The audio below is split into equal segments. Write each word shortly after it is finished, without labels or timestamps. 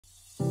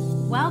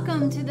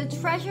Welcome to the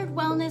Treasured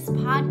Wellness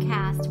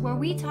Podcast, where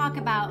we talk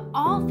about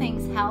all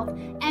things health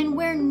and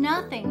where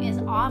nothing is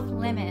off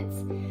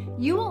limits.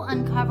 You will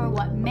uncover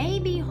what may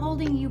be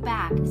holding you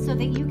back so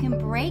that you can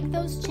break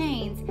those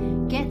chains,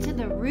 get to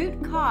the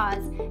root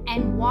cause,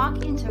 and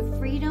walk into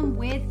freedom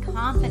with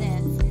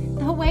confidence,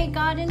 the way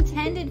God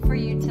intended for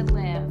you to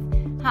live.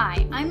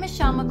 Hi, I'm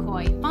Michelle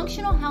McCoy,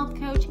 functional health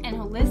coach and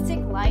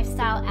holistic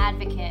lifestyle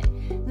advocate.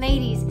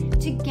 Ladies,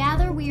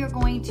 together we are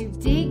going to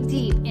dig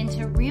deep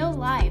into real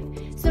life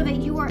so that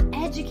you are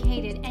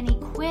educated and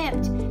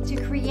equipped to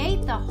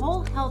create the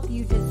whole health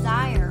you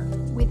desire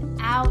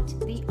without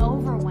the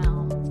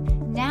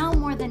overwhelm. Now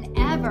more than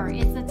ever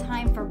is the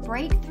time for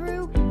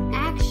breakthrough,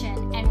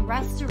 action, and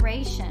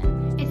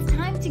restoration. It's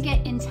time to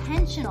get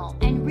intentional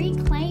and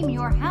reclaim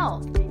your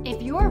health.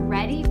 If you're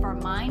ready for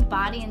mind,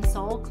 body, and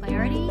soul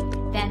clarity,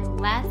 then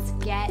let's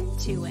get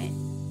to it.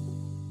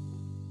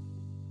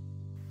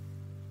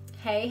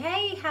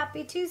 Hey,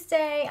 happy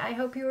Tuesday. I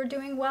hope you are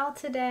doing well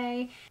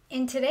today.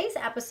 In today's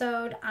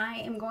episode, I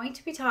am going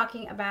to be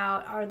talking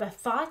about, are the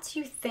thoughts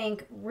you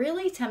think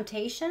really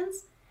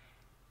temptations?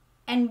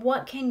 And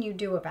what can you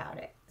do about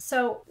it?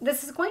 So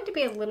this is going to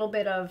be a little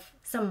bit of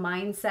some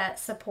mindset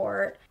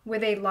support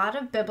with a lot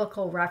of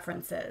biblical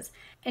references.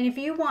 And if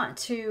you want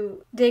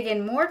to dig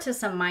in more to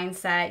some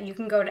mindset, you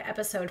can go to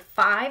episode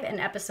 5 and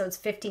episodes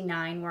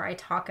 59, where I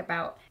talk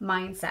about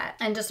mindset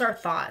and just our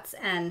thoughts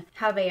and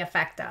how they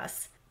affect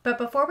us. But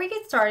before we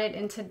get started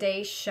in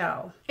today's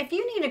show, if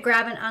you need to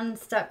grab an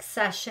unstuck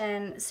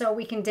session so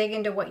we can dig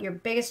into what your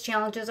biggest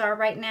challenges are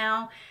right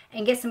now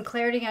and get some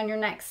clarity on your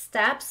next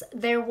steps,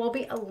 there will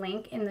be a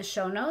link in the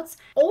show notes.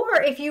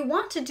 Or if you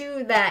want to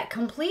do that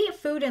complete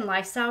food and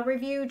lifestyle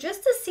review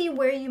just to see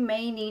where you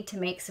may need to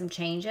make some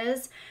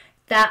changes,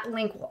 that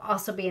link will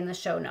also be in the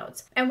show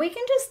notes. And we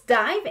can just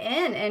dive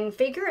in and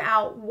figure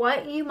out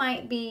what you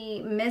might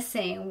be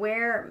missing,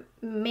 where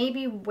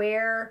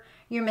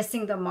you're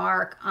missing the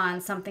mark on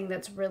something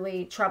that's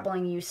really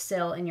troubling you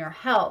still in your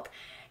health.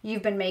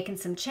 You've been making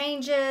some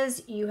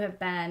changes, you have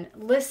been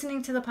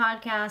listening to the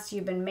podcast,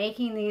 you've been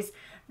making these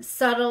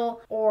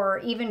subtle or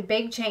even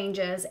big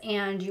changes,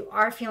 and you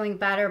are feeling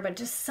better, but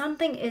just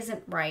something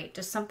isn't right,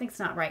 just something's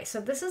not right. So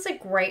this is a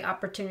great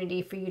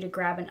opportunity for you to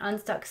grab an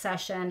unstuck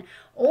session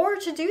or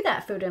to do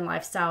that food and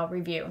lifestyle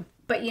review.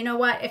 But you know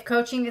what? If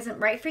coaching isn't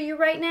right for you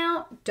right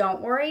now, don't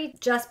worry.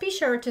 Just be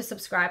sure to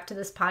subscribe to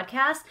this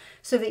podcast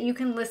so that you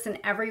can listen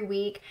every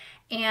week.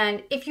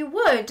 And if you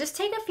would, just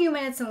take a few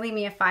minutes and leave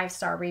me a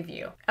 5-star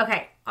review.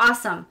 Okay,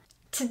 awesome.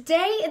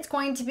 Today it's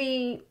going to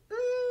be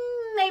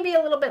maybe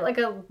a little bit like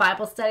a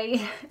Bible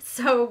study.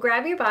 So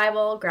grab your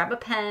Bible, grab a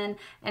pen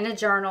and a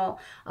journal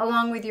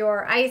along with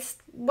your ice,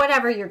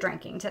 whatever you're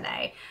drinking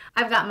today.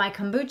 I've got my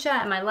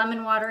kombucha and my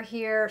lemon water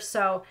here.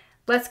 So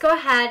let's go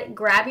ahead,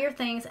 grab your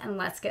things, and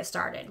let's get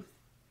started.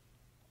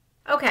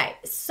 Okay,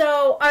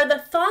 so are the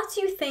thoughts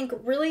you think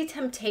really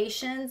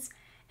temptations?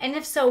 And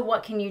if so,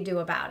 what can you do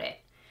about it?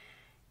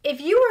 If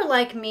you are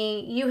like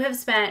me, you have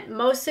spent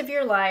most of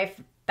your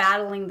life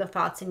battling the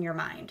thoughts in your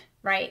mind,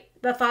 right?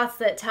 The thoughts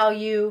that tell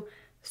you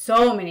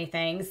so many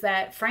things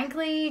that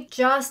frankly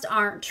just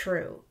aren't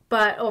true.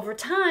 But over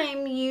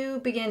time, you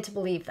begin to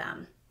believe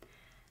them.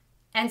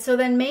 And so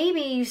then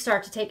maybe you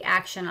start to take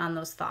action on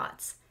those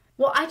thoughts.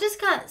 Well, I just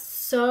got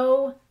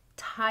so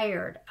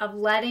tired of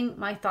letting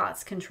my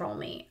thoughts control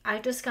me. I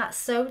just got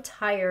so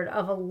tired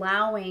of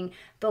allowing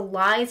the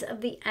lies of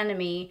the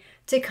enemy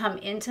to come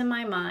into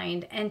my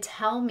mind and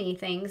tell me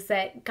things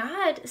that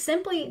God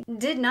simply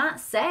did not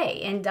say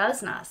and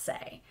does not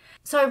say.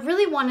 So I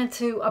really wanted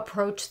to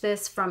approach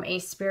this from a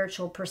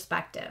spiritual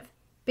perspective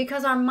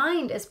because our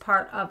mind is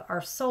part of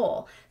our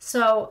soul.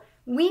 So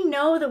we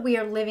know that we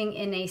are living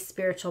in a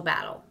spiritual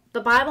battle. The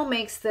Bible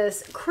makes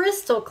this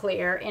crystal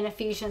clear in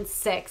Ephesians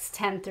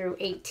 6:10 through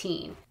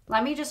 18.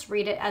 Let me just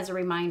read it as a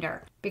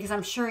reminder because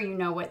I'm sure you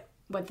know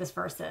what this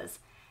verse is.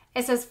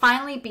 It says,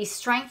 "Finally, be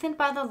strengthened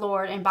by the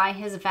Lord and by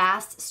his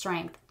vast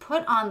strength.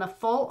 Put on the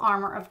full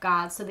armor of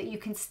God so that you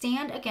can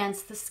stand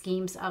against the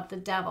schemes of the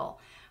devil.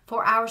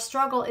 For our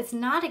struggle is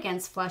not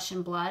against flesh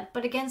and blood,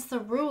 but against the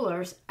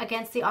rulers,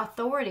 against the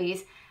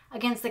authorities,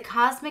 against the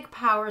cosmic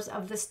powers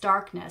of this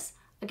darkness,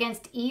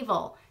 against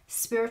evil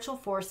spiritual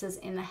forces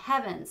in the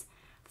heavens.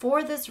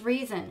 For this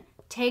reason,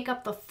 take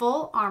up the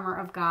full armor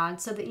of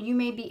God so that you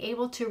may be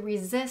able to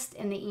resist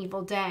in the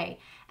evil day,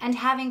 and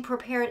having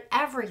prepared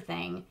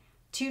everything,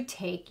 to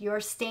take your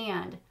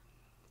stand."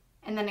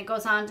 And then it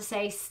goes on to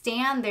say,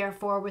 "Stand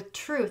therefore with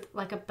truth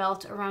like a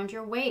belt around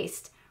your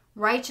waist,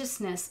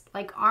 righteousness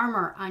like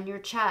armor on your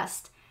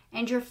chest,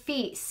 and your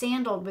feet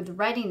sandaled with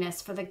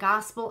readiness for the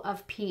gospel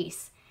of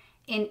peace.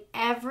 In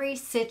every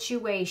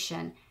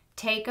situation,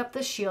 take up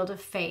the shield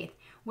of faith,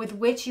 with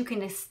which you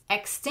can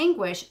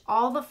extinguish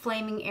all the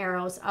flaming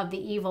arrows of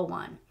the evil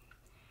one.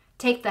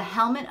 Take the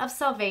helmet of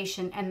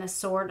salvation and the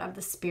sword of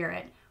the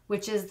Spirit,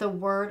 which is the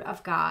word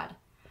of God.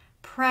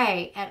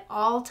 Pray at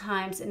all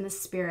times in the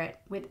Spirit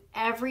with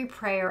every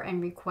prayer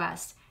and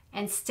request,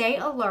 and stay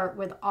alert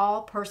with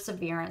all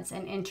perseverance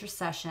and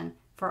intercession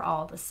for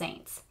all the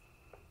saints."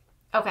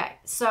 Okay,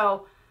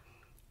 so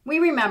we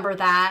remember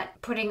that,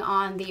 putting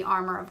on the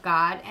armor of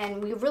God,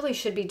 and we really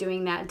should be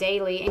doing that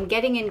daily. And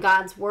getting in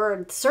God's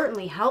word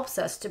certainly helps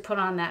us to put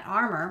on that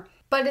armor.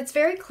 But it's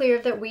very clear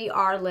that we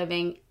are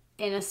living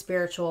in a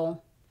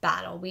spiritual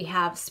battle. We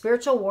have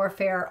spiritual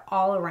warfare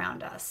all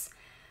around us.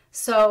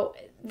 So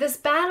this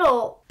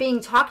battle being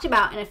talked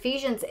about in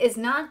Ephesians is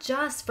not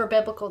just for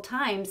biblical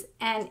times,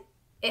 and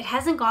it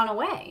hasn't gone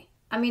away.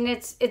 I mean,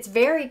 it's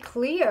very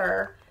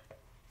clear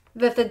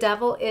that the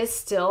devil is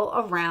still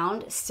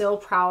around, still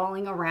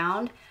prowling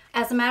around.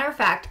 As a matter of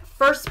fact,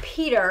 1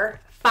 Peter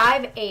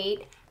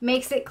 5:8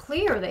 makes it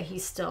clear that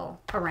he's still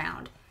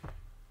around.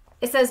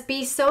 It says,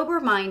 "Be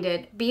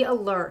sober-minded, be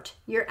alert.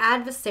 Your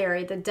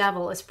adversary, the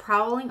devil, is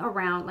prowling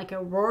around like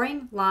a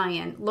roaring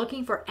lion,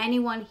 looking for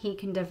anyone he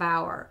can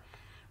devour.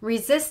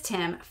 Resist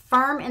him,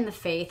 firm in the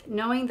faith,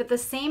 knowing that the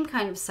same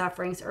kind of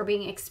sufferings are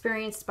being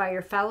experienced by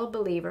your fellow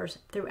believers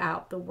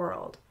throughout the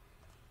world."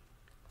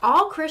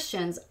 All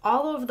Christians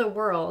all over the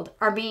world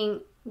are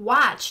being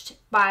watched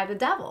by the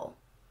devil.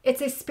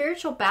 It's a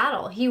spiritual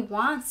battle. He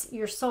wants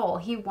your soul.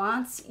 He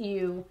wants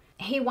you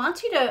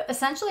to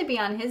essentially be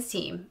on his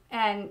team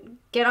and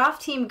get off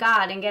Team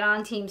God and get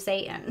on Team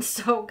Satan.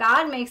 So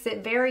God makes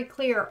it very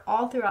clear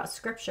all throughout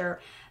Scripture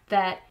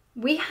that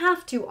we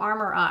have to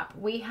armor up.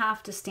 We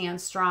have to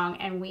stand strong,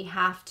 and we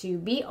have to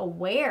be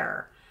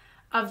aware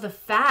of the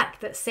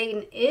fact that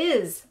Satan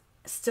is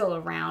still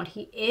around.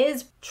 He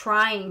is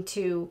trying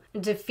to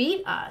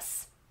defeat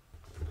us.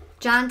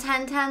 John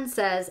 10:10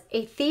 says,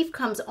 "A thief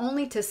comes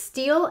only to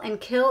steal and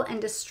kill and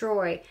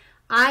destroy.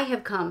 I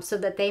have come so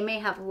that they may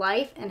have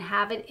life and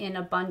have it in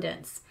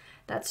abundance."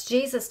 That's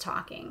Jesus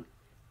talking.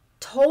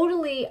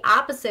 Totally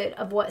opposite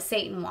of what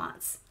Satan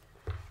wants.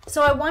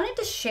 So I wanted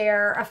to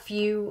share a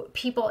few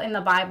people in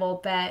the Bible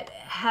that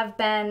have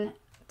been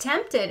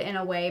tempted in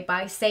a way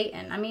by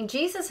Satan. I mean,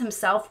 Jesus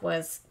himself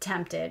was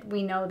tempted.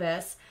 We know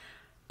this.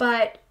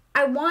 But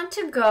I want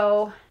to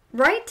go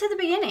right to the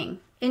beginning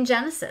in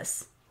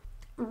Genesis.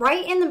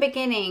 Right in the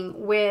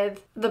beginning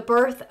with the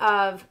birth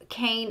of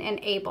Cain and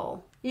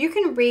Abel. You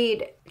can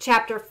read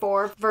chapter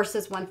 4,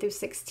 verses 1 through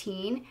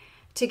 16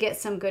 to get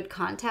some good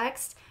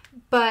context.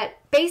 But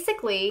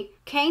basically,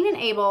 Cain and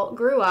Abel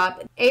grew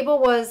up. Abel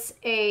was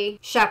a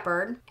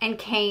shepherd, and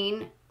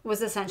Cain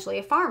was essentially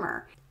a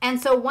farmer.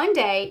 And so one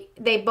day,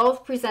 they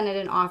both presented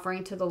an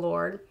offering to the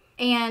Lord.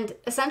 And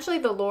essentially,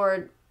 the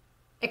Lord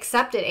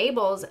accepted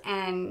Abel's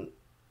and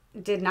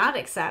did not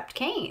accept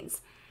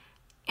Cain's.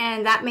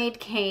 And that made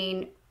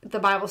Cain, the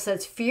Bible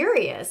says,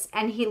 furious,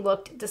 and he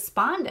looked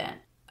despondent.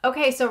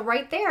 Okay, so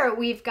right there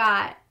we've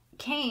got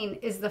Cain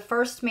is the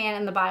first man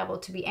in the Bible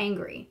to be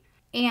angry.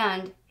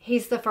 And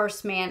he's the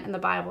first man in the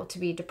Bible to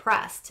be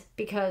depressed,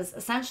 because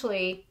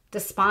essentially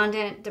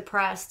despondent,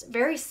 depressed,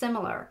 very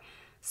similar.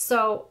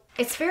 So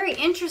it's very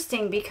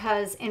interesting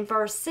because in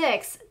verse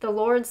 6, the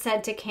Lord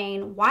said to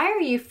Cain, "Why are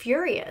you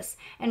furious?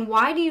 And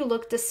why do you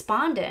look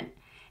despondent?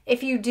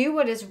 If you do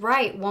what is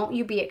right, won't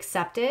you be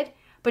accepted?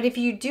 But if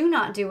you do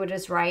not do what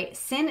is right,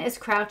 sin is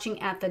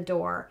crouching at the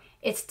door.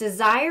 Its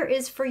desire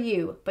is for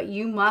you, but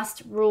you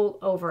must rule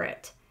over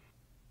it."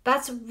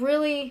 That's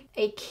really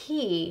a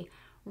key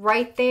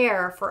right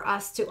there for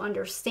us to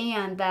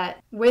understand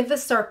that with the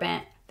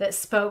serpent that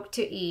spoke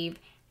to Eve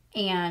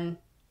and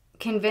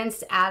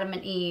convinced Adam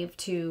and Eve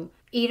to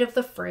eat of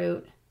the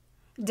fruit,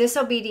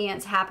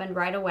 disobedience happened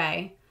right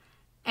away.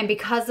 And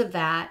because of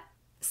that,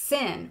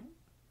 sin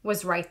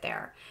was right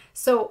there.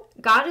 So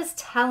God is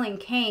telling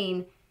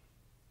Cain,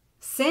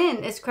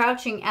 sin is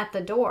crouching at the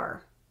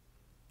door,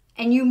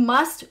 and you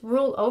must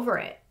rule over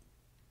it.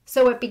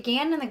 So it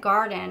began in the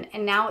garden,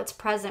 and now it's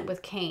present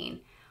with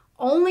Cain.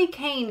 Only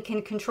Cain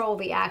can control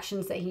the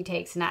actions that he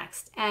takes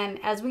next. And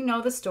as we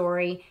know the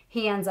story,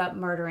 he ends up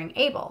murdering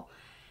Abel.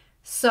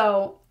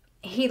 So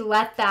he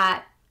let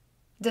that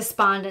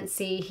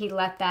despondency, he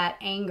let that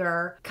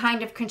anger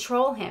kind of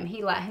control him.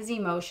 He let his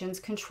emotions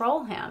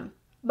control him.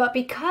 But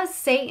because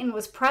Satan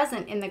was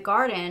present in the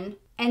garden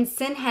and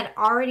sin had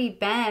already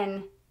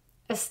been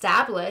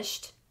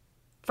established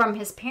from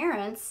his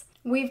parents,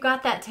 we've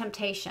got that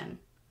temptation.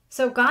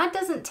 So God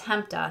doesn't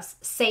tempt us,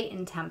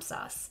 Satan tempts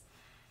us.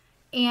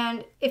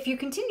 And if you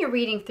continue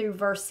reading through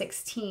verse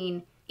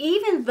 16,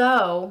 even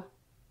though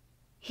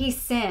he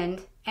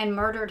sinned and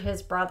murdered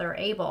his brother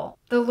Abel,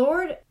 the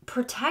Lord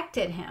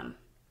protected him.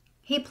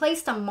 He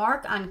placed a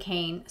mark on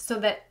Cain so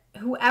that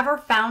whoever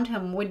found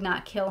him would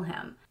not kill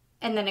him.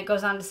 And then it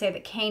goes on to say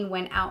that Cain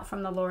went out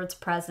from the Lord's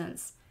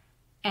presence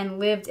and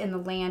lived in the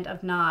land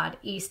of Nod,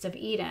 east of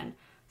Eden.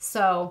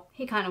 So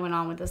he kind of went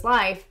on with his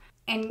life,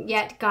 and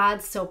yet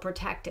God still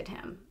protected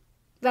him.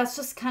 That's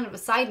just kind of a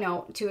side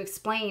note to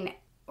explain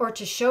or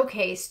to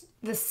showcase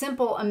the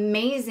simple,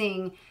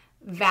 amazing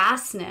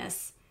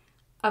vastness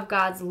of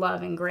God's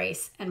love and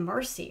grace and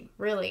mercy,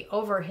 really,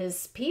 over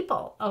his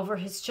people, over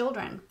his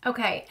children.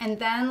 Okay, and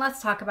then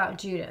let's talk about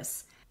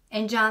Judas.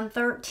 In John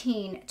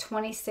 13,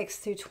 26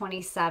 through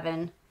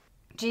 27,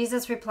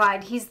 Jesus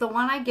replied, "He's the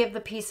one I give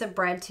the piece of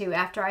bread to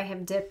after I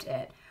have dipped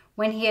it."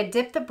 When he had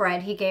dipped the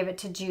bread, he gave it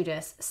to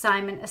Judas,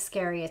 Simon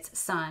Iscariot's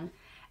son.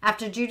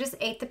 After Judas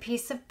ate the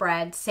piece of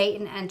bread,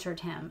 Satan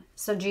entered him.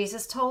 So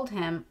Jesus told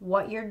him,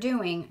 "What you're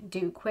doing,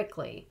 do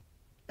quickly."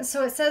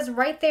 So it says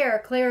right there,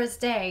 clear as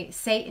day,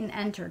 Satan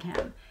entered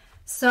him.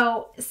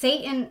 So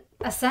Satan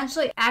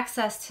essentially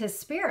accessed his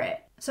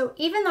spirit. So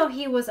even though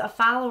he was a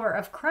follower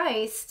of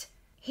Christ,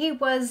 he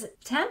was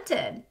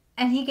tempted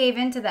and he gave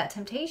in to that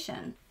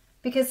temptation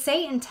because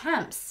Satan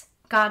tempts,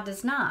 God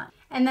does not.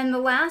 And then the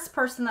last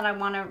person that I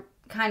want to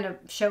kind of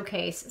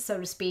showcase, so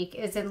to speak,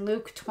 is in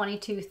Luke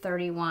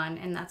 22:31,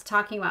 and that's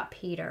talking about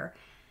Peter.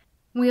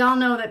 We all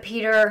know that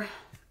Peter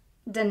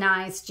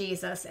denies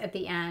Jesus at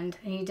the end,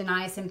 and he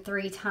denies him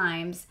 3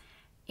 times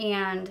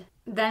and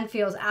then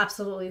feels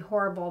absolutely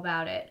horrible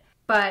about it.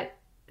 But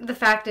the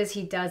fact is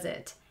he does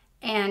it.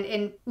 And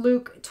in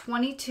Luke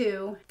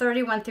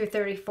 22:31 through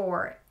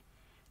 34,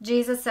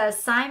 Jesus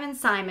says, "Simon,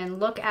 Simon,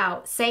 look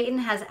out. Satan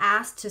has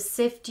asked to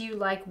sift you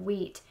like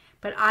wheat.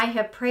 But I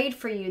have prayed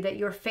for you that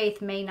your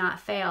faith may not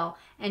fail,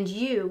 and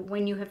you,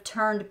 when you have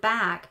turned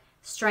back,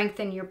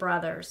 strengthen your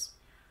brothers."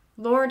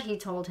 "Lord," he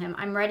told him,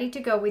 "I'm ready to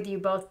go with you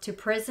both to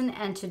prison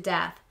and to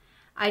death."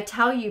 "I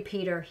tell you,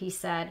 Peter," he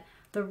said,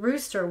 "the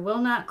rooster will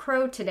not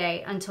crow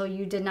today until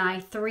you deny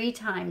 3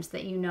 times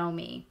that you know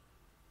me."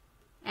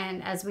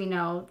 And as we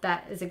know,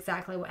 that is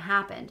exactly what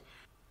happened.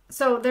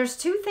 So there's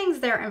 2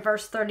 things there in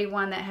verse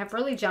 31 that have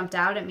really jumped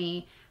out at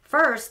me.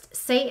 First,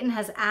 Satan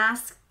has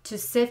asked to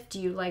sift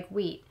you like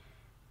wheat.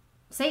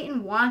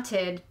 Satan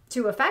wanted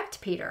to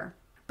affect Peter.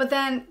 But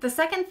then the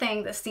second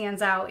thing that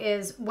stands out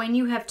is when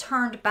you have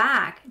turned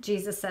back,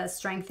 Jesus says,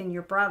 strengthen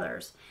your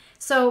brothers.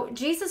 So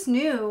Jesus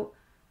knew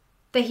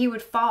that he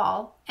would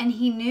fall and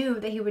he knew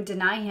that he would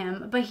deny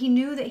him, but he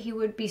knew that he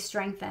would be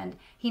strengthened.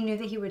 He knew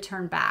that he would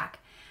turn back.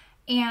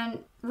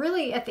 And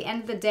really, at the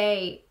end of the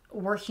day,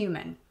 we're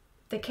human.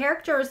 The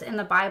characters in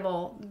the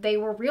Bible, they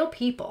were real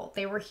people.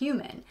 They were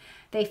human.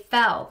 They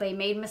fell. They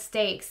made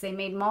mistakes. They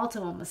made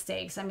multiple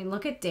mistakes. I mean,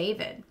 look at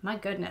David. My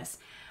goodness.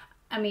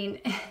 I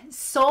mean,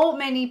 so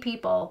many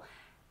people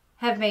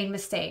have made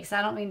mistakes.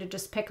 I don't mean to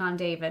just pick on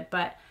David,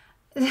 but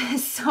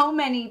so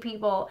many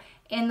people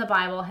in the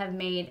Bible have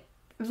made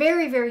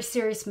very, very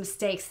serious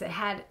mistakes that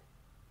had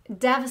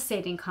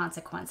devastating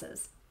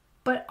consequences.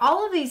 But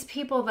all of these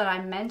people that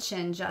I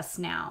mentioned just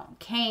now,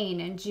 Cain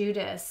and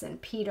Judas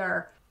and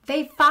Peter,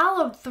 they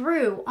followed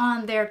through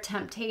on their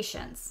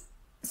temptations.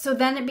 So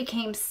then it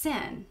became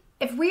sin.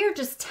 If we are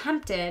just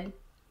tempted,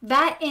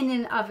 that in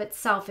and of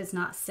itself is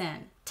not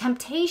sin.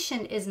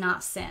 Temptation is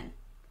not sin.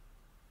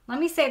 Let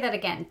me say that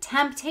again.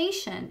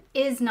 Temptation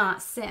is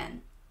not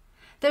sin.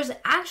 There's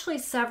actually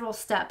several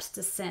steps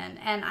to sin,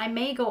 and I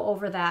may go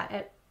over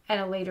that at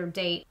a later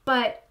date,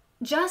 but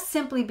just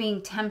simply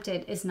being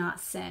tempted is not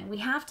sin. We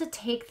have to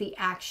take the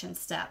action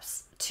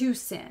steps to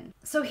sin.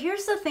 So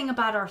here's the thing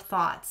about our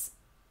thoughts.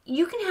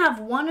 You can have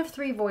one of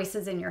 3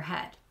 voices in your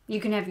head.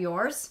 You can have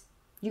yours,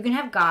 you can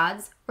have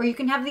God's, or you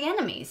can have the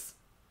enemy's.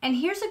 And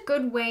here's a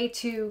good way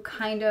to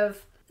kind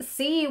of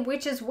see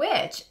which is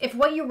which. If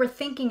what you were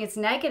thinking is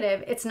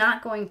negative, it's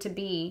not going to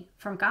be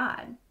from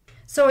God.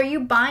 So are you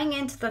buying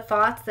into the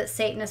thoughts that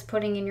Satan is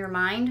putting in your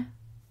mind?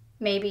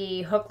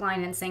 Maybe hook,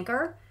 line, and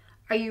sinker?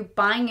 Are you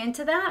buying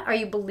into that? Are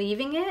you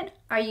believing it?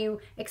 Are you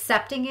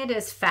accepting it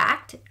as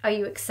fact? Are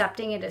you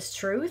accepting it as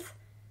truth?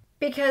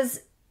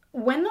 Because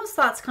when those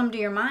thoughts come to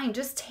your mind,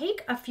 just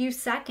take a few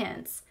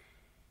seconds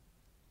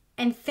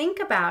and think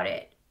about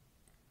it.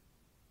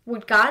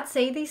 Would God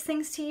say these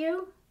things to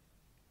you?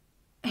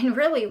 And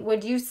really,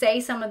 would you say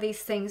some of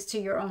these things to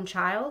your own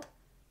child?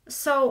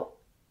 So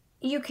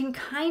you can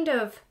kind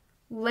of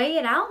lay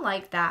it out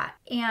like that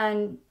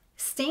and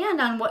stand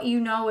on what you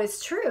know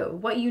is true,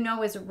 what you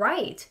know is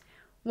right,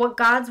 what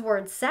God's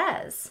word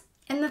says.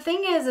 And the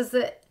thing is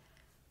that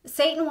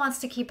Satan wants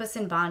to keep us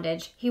in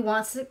bondage. He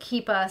wants to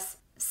keep us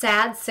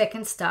sad, sick,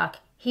 and stuck.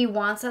 He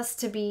wants us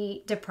to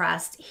be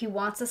depressed. He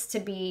wants us to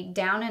be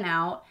down and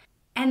out.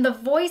 And the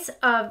voice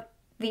of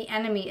the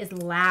enemy is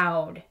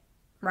loud,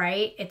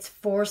 right? It's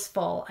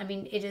forceful. I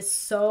mean, it is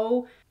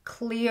so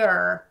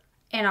clear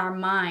in our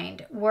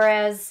mind.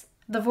 Whereas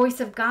the voice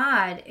of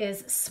God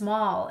is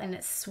small and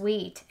it's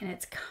sweet and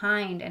it's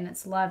kind and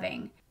it's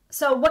loving.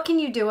 So what can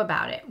you do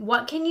about it?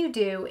 What can you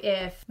do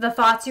if the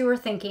thoughts you were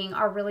thinking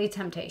are really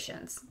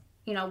temptations?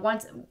 You know,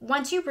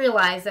 once you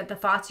realize that the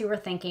thoughts you were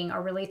thinking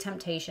are really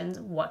temptations,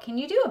 what can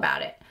you do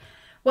about it?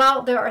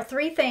 Well, there are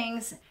 3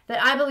 things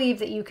that I believe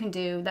that you can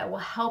do that will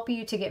help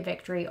you to get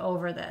victory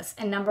over this.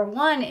 And number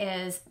 1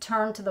 is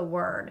turn to the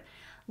Word.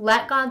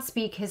 Let God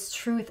speak His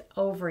truth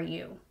over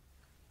you.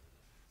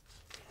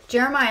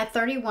 Jeremiah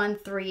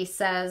 31:3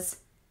 says,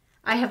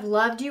 "I have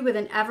loved you with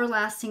an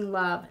everlasting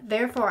love.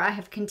 Therefore, I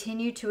have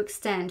continued to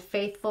extend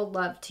faithful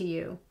love to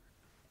you."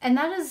 And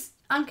that is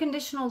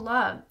unconditional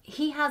love.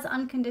 He has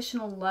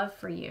unconditional love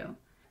for you.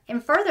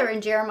 And further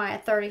in Jeremiah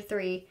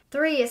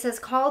 33:3, it says,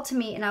 "Call to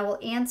me and I will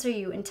answer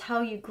you and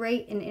tell you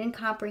great and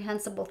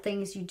incomprehensible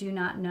things you do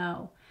not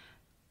know."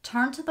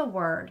 Turn to the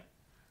Word.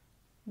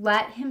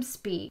 Let Him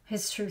speak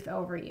His truth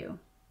over you.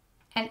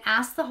 And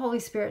ask the Holy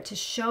Spirit to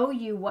show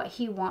you what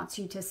He wants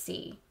you to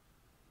see.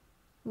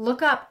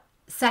 Look up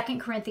 2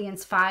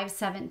 Corinthians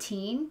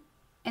 5:17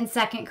 and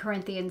 2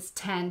 Corinthians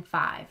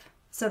 10:5.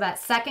 So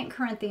that's 2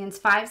 Corinthians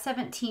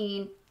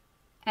 5:17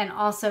 and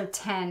also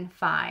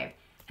 10:5.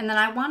 And then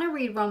I want to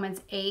read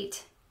Romans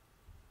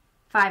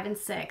 8:5 and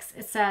 6.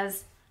 It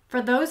says,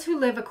 "For those who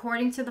live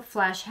according to the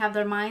flesh have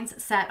their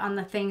minds set on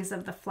the things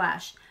of the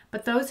flesh,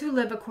 but those who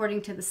live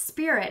according to the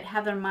Spirit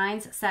have their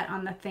minds set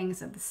on the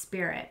things of the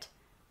Spirit.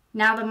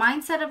 Now the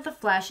mindset of the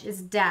flesh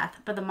is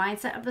death, but the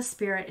mindset of the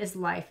Spirit is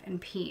life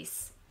and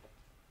peace."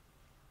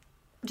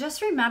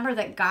 Just remember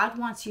that God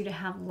wants you to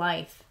have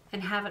life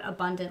and have it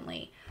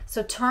abundantly.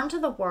 So turn to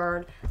the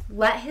Word,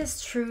 let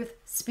His truth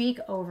speak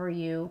over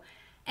you.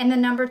 And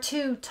then number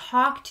 2,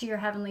 talk to your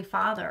Heavenly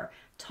Father.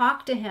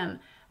 Talk to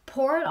Him.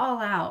 Pour it all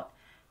out.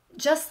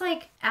 Just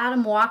like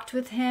Adam walked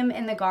with Him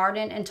in the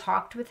garden and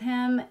talked with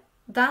Him,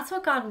 that's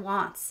what God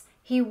wants.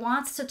 He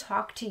wants to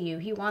talk to you.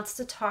 He wants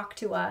to talk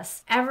to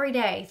us every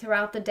day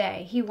throughout the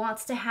day. He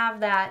wants to have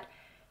that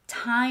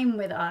time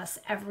with us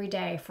every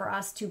day for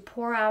us to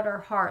pour out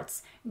our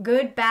hearts,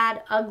 good,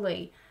 bad,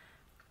 ugly.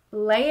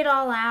 Lay it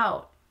all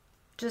out.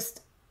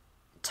 Just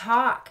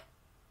talk.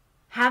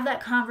 Have that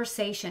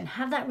conversation.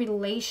 Have that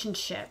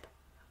relationship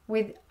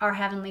with our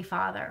Heavenly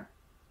Father.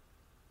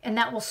 And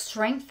that will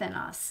strengthen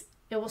us.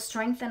 It will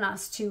strengthen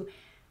us to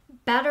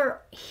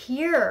better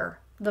hear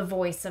the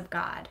voice of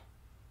God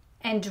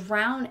and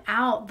drown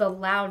out the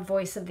loud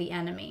voice of the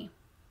enemy.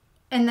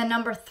 And then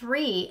number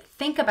 3,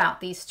 think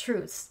about these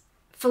truths.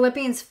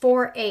 Philippians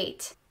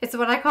 4:8. It's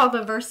what I call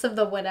the verse of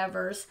the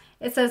whatevers.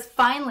 It says,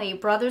 "Finally,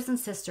 brothers and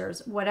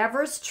sisters,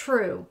 whatever is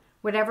true,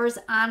 whatever is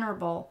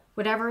honorable,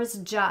 whatever is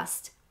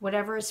just,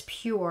 whatever is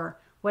pure,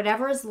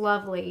 whatever is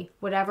lovely,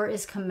 whatever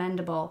is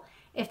commendable,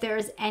 if there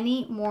is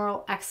any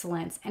moral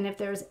excellence, and if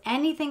there is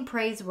anything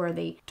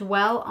praiseworthy,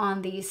 dwell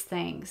on these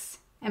things."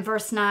 And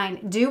verse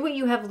 9, "Do what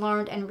you have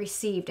learned and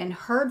received and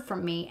heard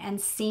from me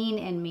and seen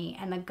in me,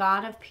 and the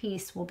God of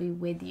peace will be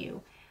with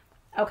you."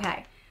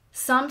 Okay,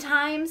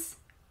 sometimes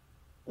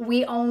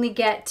we only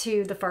get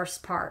to the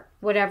first part,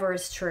 whatever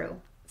is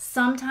true.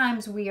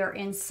 Sometimes we are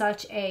in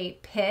such a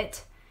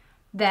pit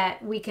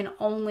that we can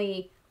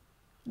only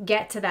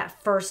get to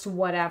that first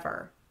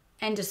whatever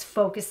and just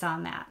focus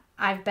on that.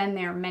 I've been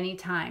there many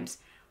times.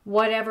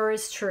 Whatever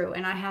is true,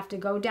 and I have to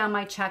go down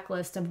my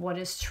checklist of what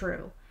is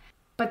true.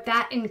 But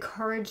that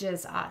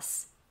encourages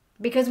us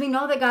because we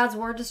know that God's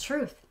word is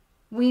truth.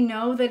 We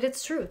know that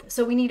it's truth.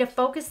 So we need to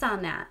focus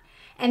on that.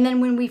 And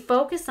then when we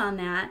focus on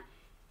that,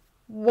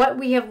 what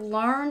we have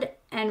learned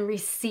and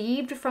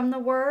received from the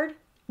word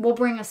will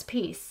bring us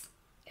peace.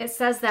 It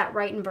says that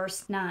right in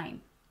verse 9.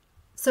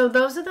 So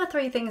those are the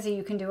 3 things that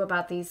you can do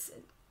about these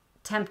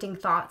tempting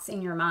thoughts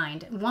in your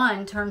mind.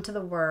 1, turn to the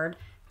word.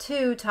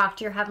 2, talk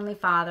to your Heavenly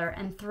Father.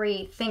 And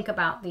 3, think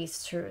about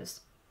these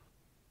truths.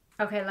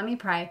 Okay, let me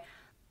pray.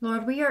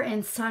 Lord, we are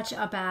in such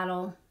a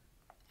battle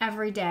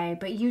every day,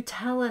 but you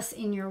tell us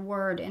in your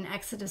word in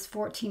Exodus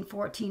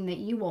 14:14 that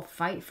you will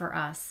fight for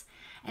us.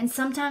 And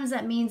sometimes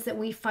that means that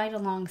we fight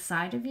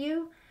alongside of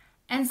you,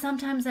 and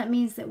sometimes that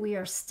means that we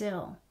are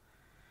still.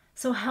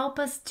 So help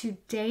us to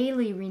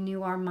daily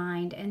renew our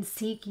mind and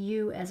seek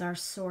you as our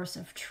source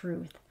of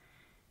truth,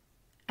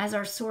 as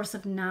our source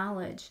of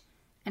knowledge,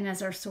 and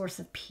as our source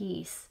of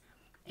peace.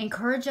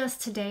 Encourage us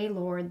today,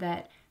 Lord,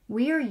 that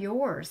we are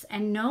yours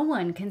and no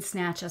one can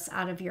snatch us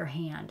out of your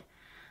hand.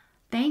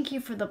 Thank you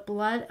for the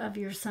blood of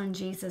your Son,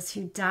 Jesus,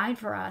 who died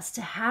for us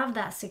to have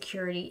that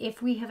security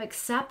if we have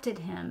accepted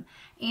him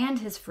and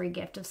his free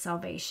gift of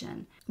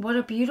salvation. What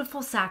a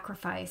beautiful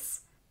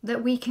sacrifice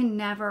that we can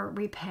never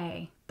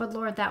repay. But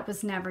Lord, that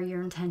was never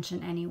your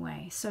intention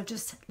anyway. So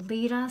just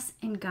lead us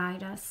and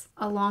guide us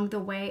along the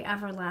way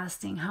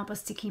everlasting. Help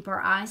us to keep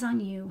our eyes on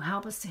you.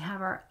 Help us to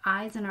have our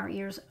eyes and our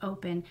ears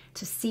open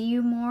to see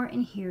you more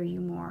and hear you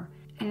more.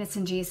 And it's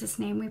in Jesus'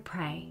 name we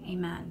pray.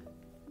 Amen.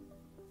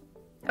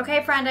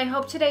 Okay, friend, I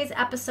hope today's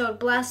episode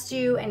blessed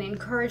you and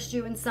encouraged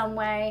you in some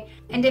way.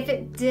 And if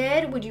it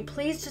did, would you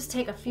please just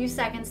take a few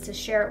seconds to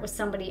share it with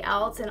somebody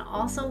else and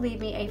also leave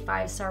me a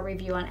 5-star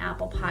review on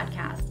Apple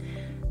Podcasts.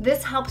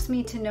 This helps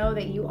me to know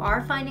that you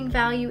are finding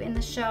value in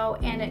the show,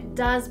 and it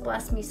does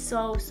bless me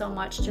so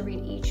much to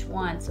read each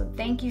one. So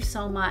thank you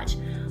so much.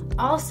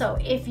 Also,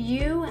 if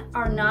you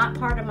are not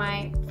part of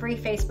my free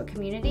Facebook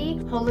community,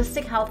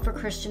 Holistic Health for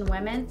Christian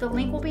Women, the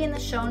link will be in the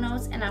show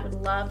notes, and I would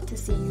love to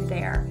see you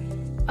there.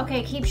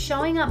 Okay, keep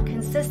showing up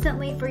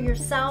consistently for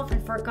yourself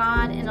and for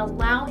God, and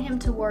allow him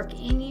to work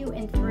in you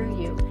and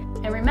through you.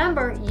 And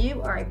remember,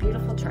 you are a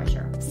beautiful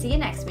treasure. See you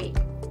next week.